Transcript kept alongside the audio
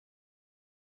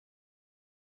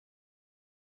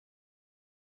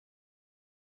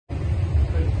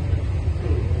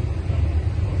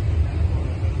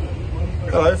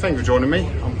Hello, thank you for joining me.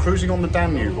 I'm cruising on the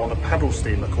Danube on a paddle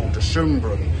steamer called the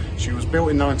Schonbrunn. She was built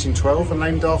in 1912 and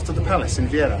named after the palace in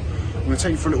Vienna. I'm going to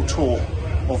take you for a little tour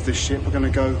of this ship. We're going to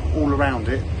go all around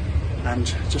it and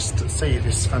just see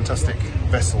this fantastic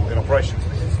vessel in operation.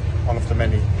 This is one of the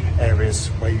many areas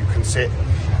where you can sit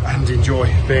and enjoy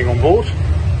being on board.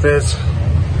 There's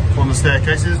one of the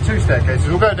staircases, there's two staircases.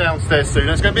 We'll go downstairs soon.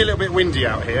 It's going to be a little bit windy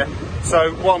out here.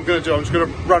 So what I'm going to do, I'm just going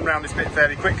to run around this bit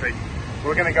fairly quickly.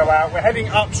 We're going to go out, we're heading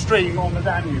upstream on the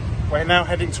Danube. We're now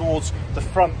heading towards the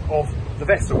front of the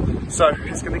vessel. So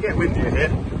it's going to get windier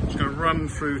here. I'm just going to run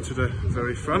through to the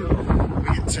very front.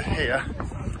 We get to here,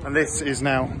 and this is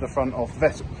now the front of the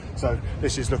vessel. So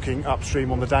this is looking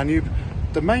upstream on the Danube.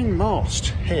 The main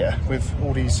mast here with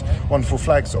all these wonderful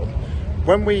flags on.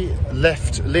 When we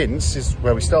left Linz, is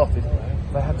where we started,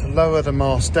 they had to lower the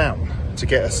mast down to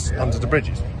get us under the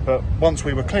bridges. But once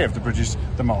we were clear of the bridges,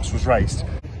 the mast was raised.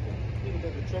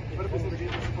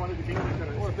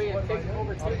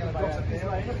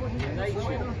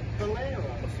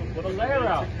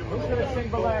 Bolero. Who's going to sing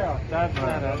Bolero?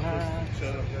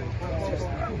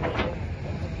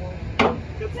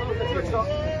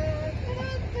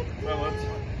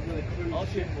 All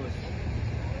shit was.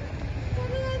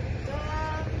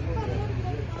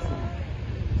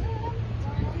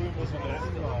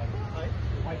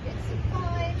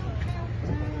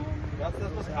 Das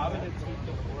was Kabel nicht zurück.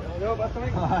 Ja, warte mal.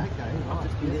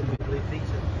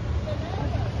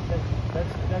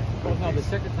 That's now the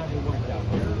second time we went down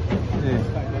here. This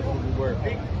time that's when we were.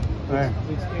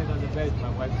 We stand on the bed. My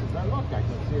wife says, "I look, I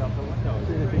can see out the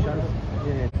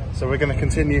window." So we're going to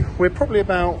continue. We're probably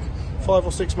about 5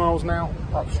 or 6 miles now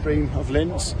upstream of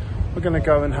Linz. We're going to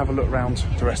go and have a look around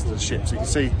the rest of the ship. So you can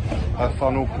see her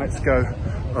funnel. Let's go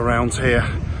around here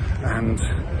and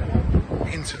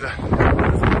into the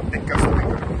big gust of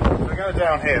wind. We're going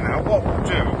down here now. What we'll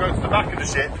do, we'll go to the back of the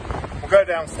ship, we'll go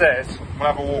downstairs, we'll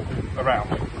have a walk around.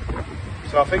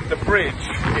 So I think the bridge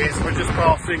is, we're just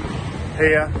passing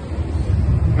here.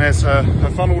 There's her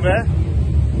funnel there.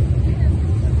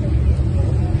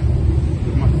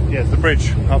 Yes, the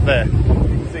bridge up there. You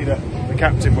can see the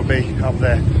captain will be up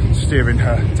there steering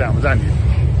her down the Danube.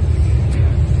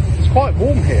 It's quite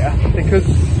warm here because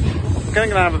we're going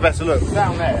to have a better look.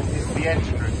 Down there is the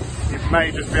engine room. You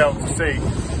may just be able to see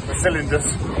the cylinders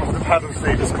of the paddle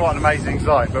steam. It's quite an amazing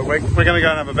sight, but we're going to go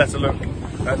and have a better look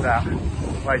at that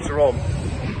later on.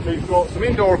 So you've got some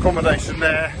indoor accommodation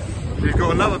there. You've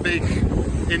got another big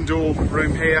indoor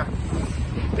room here.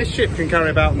 This ship can carry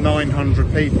about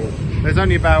 900 people. There's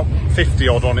only about 50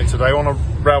 odd on it today. On a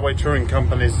railway touring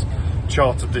company's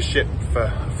chartered this ship for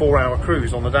a 4-hour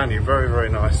cruise on the Danube. Very, very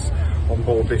nice on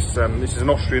board this. This is an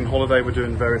Austrian holiday. We're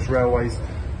doing various railways,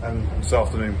 and this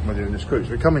afternoon we're doing this cruise.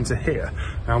 We come into here.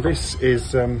 Now this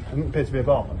is, doesn't appear to be a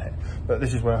barman here, but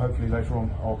this is where hopefully later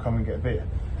on I'll come and get a beer.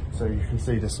 So you can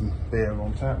see there's some beer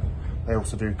on tap. They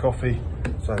also do coffee.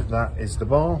 So that is the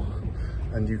bar,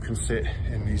 and you can sit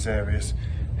in these areas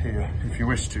here if you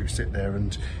wish to sit there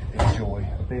and enjoy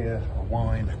a beer, a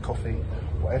wine, a coffee,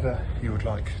 whatever you would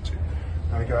like to.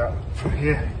 Now we go out from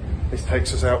here. This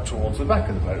takes us out towards the back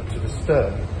of the boat, to the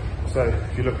stern. So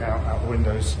if you look out the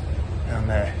windows down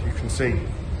there, you can see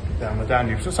down the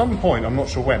Danube. So at some point, I'm not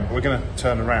sure when, but we're going to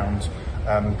turn around.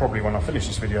 Probably when I finish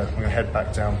this video, I'm going to head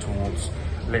back down towards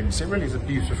Linz. It really is a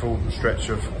beautiful stretch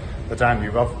of the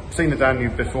Danube. I've seen the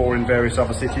Danube before in various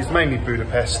other cities, mainly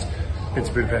Budapest. Been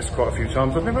to Budapest quite a few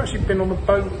times. I've never actually been on a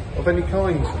boat of any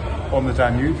kind on the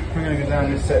Danube. We're going to go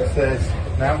down this set of stairs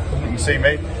now. You can see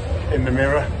me in the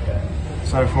mirror.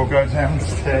 So we'll go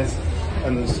downstairs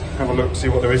and have a look, see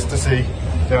what there is to see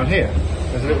down here.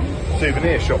 There's a little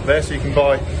souvenir shop there, so you can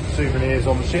buy souvenirs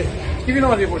on the ship. Give you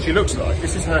an idea of what she looks like.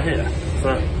 This is her here.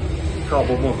 So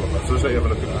cardboard model of her. So let's let you have a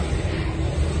look at that.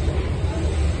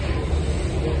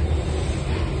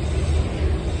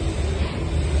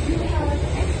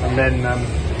 And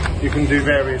then you can do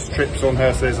various trips on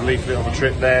her. So there's a leaflet of a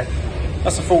trip there.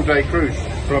 That's a full day cruise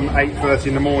from 8:30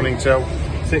 in the morning till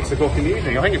 6 o'clock in the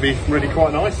evening. I think it'd be really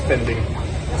quite nice spending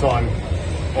time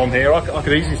on here. I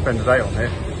could easily spend a day on here.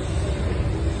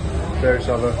 Various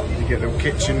other, you get little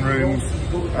kitchen rooms.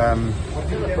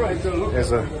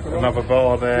 There's another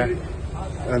bar there,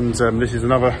 and this is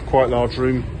another quite large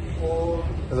room.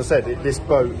 As I said, this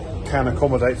boat can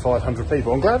accommodate 500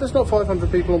 people. I'm glad there's not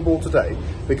 500 people on board today,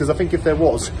 because I think if there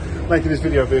was, making this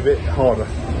video would be a bit harder.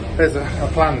 There's a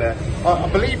plan there. I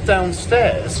believe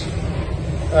downstairs,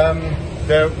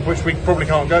 there, which we probably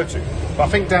can't go to, but I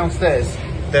think downstairs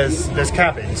there's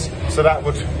cabins, so that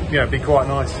would, you know, be quite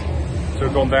nice to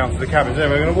have gone down to the cabins.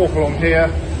 Anyway, we're going to walk along here.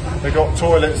 They've got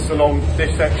toilets along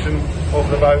this section of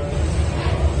the boat.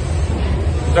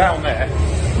 down there,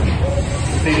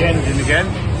 see the engine again.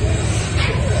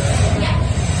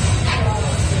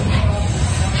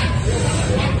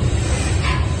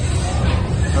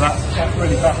 So that's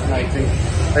really fascinating.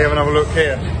 Let's have another look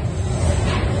here.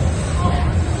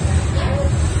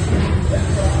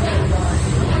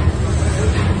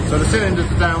 So the cylinders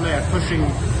are down there pushing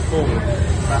forward,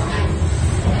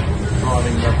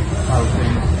 driving the whole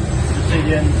thing. You can see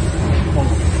the end of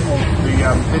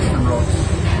the piston rods.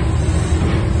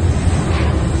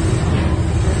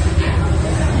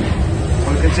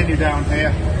 We'll continue down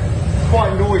here. It's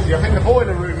quite noisy. I think the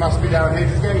boiler room must be down here.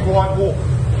 It's getting quite warm.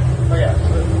 Oh yeah,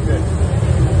 good.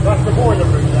 That's the boiler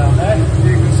room down there.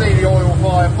 You can see the oil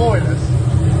fire boilers.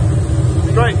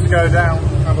 It's great to go down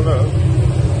and have a look.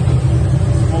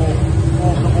 More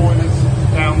water boilers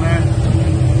down there.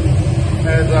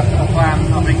 There's a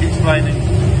plan, I think, explaining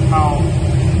how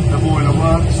the boiler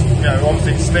works. You know,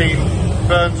 obviously it's steam,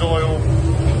 burns oil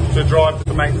to drive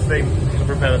to make the steam to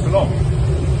propel us along.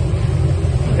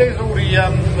 Here's all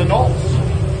the knots,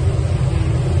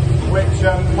 which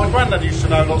my granddad used to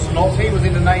know lots of knots. He was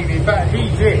in the Navy. In fact, he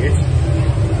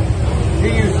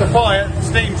used to fire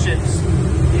steamships.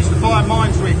 He used to fire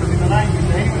minesweepers in the Navy.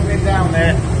 So he would have been down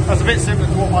there. That's a bit similar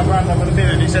to what my granddad would have been.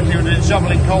 And he said he would have been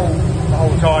shoveling coal the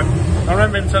whole time. I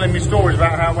remember him telling me stories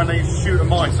about how when they used to shoot a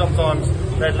mine, sometimes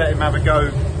they'd let him have a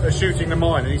go at shooting the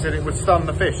mine, and he said it would stun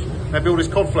the fish. They'd build this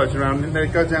cod floating around, and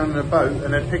they'd go down in a boat,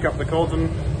 and they'd pick up the cod, and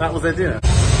that was their dinner.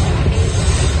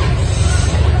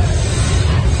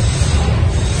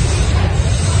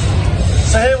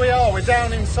 So here we are, we're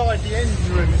down inside the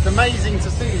engine room. It's amazing to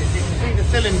see this. You can see the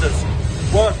cylinders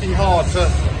working hard to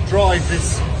drive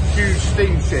this huge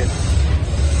steamship.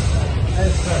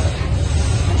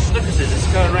 Look at it, let's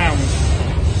go around.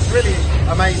 It's really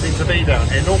amazing to be down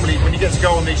here. Normally when you get to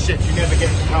go on these ships, you never get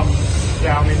to come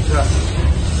down into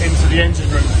the engine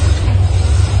room.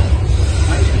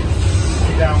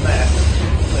 Maybe down there.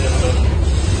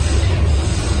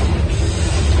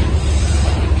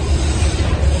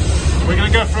 We're going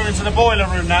to go through into the boiler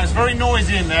room now. It's very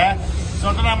noisy in there, so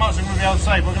I don't know how much I'm going to be able to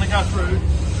say. We're going to go through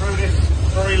this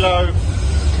very low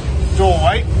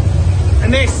doorway.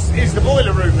 And this is the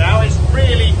boiler room now. It's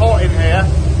really hot in here.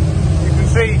 You can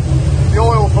see the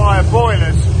oil fire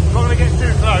boilers. I'm not going to get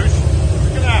too close.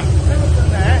 Look at that. Two of them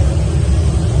there.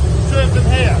 Two of them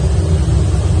here.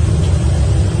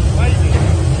 Amazing.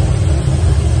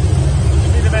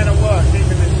 See the men at work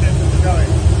keeping this ship going.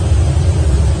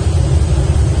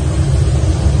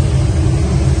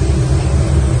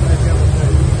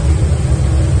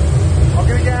 I'm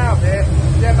going to get out here,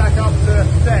 get back up to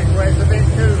deck where it's a bit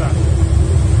cooler.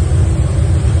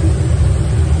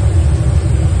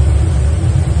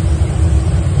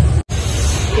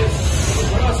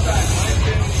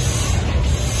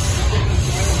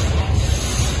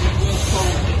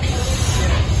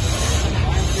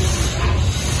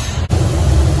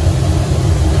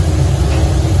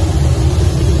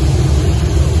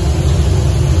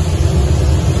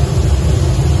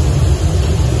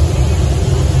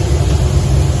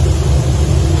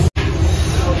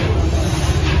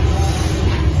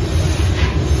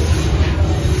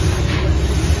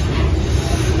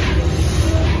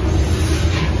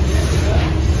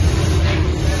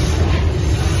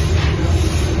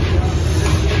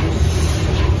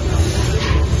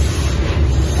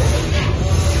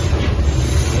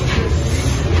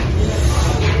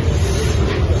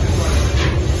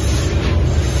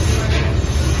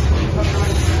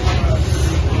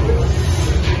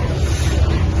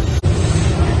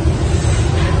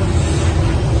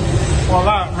 Well,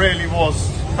 that really was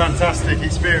a fantastic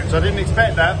experience. I didn't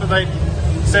expect that, but they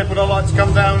said would I like to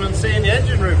come down and see in the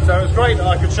engine room. So it was great that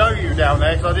I could show you down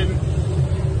there, because I didn't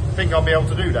think I'd be able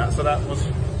to do that. So that was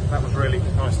really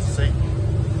nice to see. I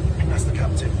think that's the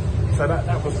captain. So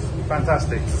that was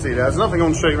fantastic to see that. There's nothing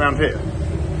on the street around here.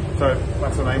 So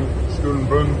that's her name,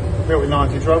 Schonbrunn, built in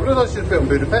 1912. But she was built in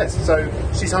Budapest. So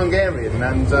she's Hungarian,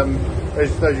 and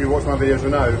as those of you who watch my videos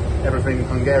will know, everything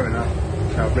Hungarian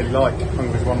I really like.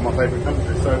 Hungary's one of my favourite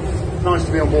countries, so it's nice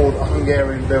to be on board a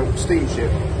Hungarian-built steamship.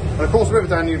 And of course, the River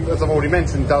Danube, as I've already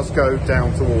mentioned, does go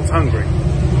down towards Hungary.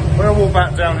 When I walk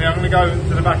back down here, I'm going to go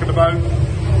to the back of the boat,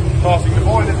 passing the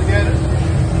boilers again.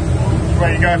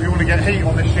 Where you go if you want to get heat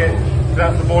on this ship,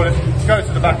 without the boilers. Go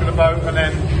to the back of the boat, and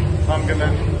then I'm going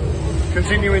to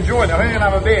continue enjoying it. I'm only going to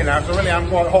have a beer now, so I really am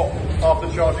quite hot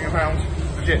after charging around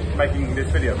the ship, making this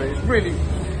video. But it's really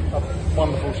a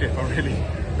wonderful ship. I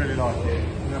really like it.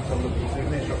 You have to have a look at the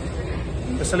souvenir shop.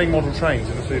 They're selling model trains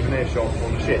in a souvenir shop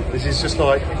on the ship. This is just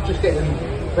like, it's just getting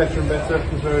better and better.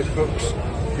 There's various books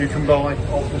you can buy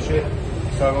off the ship.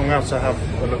 So I'm going to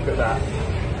have a look at that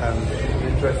and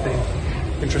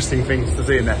interesting things to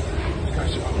see in there.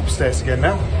 Let's go upstairs again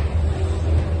now.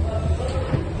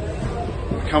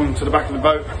 Come to the back of the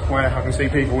boat where I can see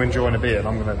people enjoying a beer, and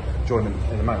I'm going to join them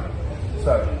in a moment.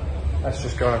 So let's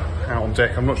just go out on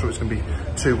deck. I'm not sure it's going to be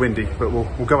too windy, but we'll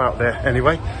go out there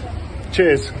anyway.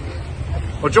 Cheers.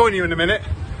 I'll join you in a minute.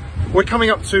 We're coming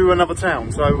up to another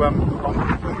town, so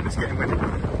it's getting windy.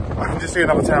 I can just see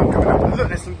another town coming up. Look,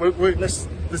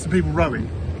 there's some people rowing.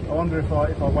 I wonder if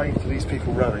I wave to these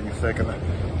people rowing, if they're going to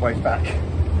wave back.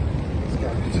 Let's go.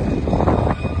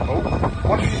 Oh, I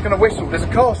wonder if she's going to whistle. There's a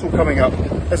castle coming up.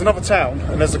 There's another town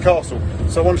and there's a castle.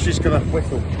 So I wonder if she's going to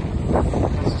whistle.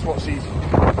 This is what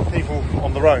people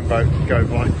on the rowing boat go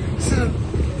by. This is a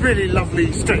really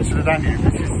lovely stretch of the Danube,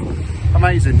 which is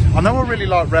amazing. I know I really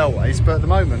like railways, but at the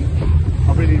moment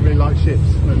I really like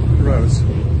ships, the rowers.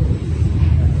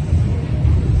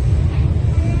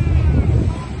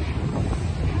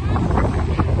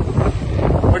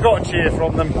 Got a cheer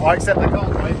from them. I accept they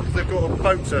can't wave because they've got a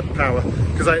boat to power,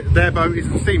 because their boat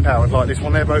isn't steam powered like this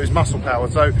one, their boat is muscle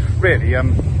powered, so really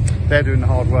they're doing the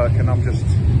hard work and I'm just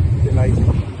a bit lazy,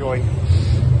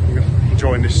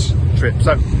 enjoying this trip.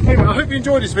 So anyway, I hope you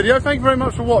enjoyed this video. Thank you very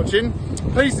much for watching.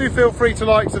 Please do feel free to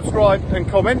like, subscribe and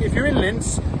comment. If you're in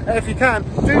Linz, if you can,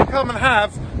 do come and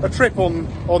have a trip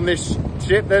on this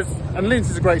ship. And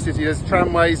Linz is a great city. There's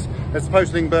tramways, there's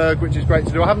Postlingberg, which is great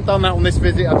to do. I haven't done that on this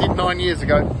visit. I did 9 years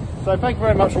ago. So thank you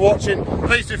very much for watching.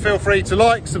 Please do feel free to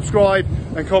like, subscribe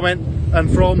and comment.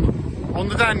 And from On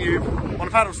the Danube, on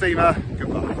a paddle steamer,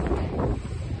 goodbye.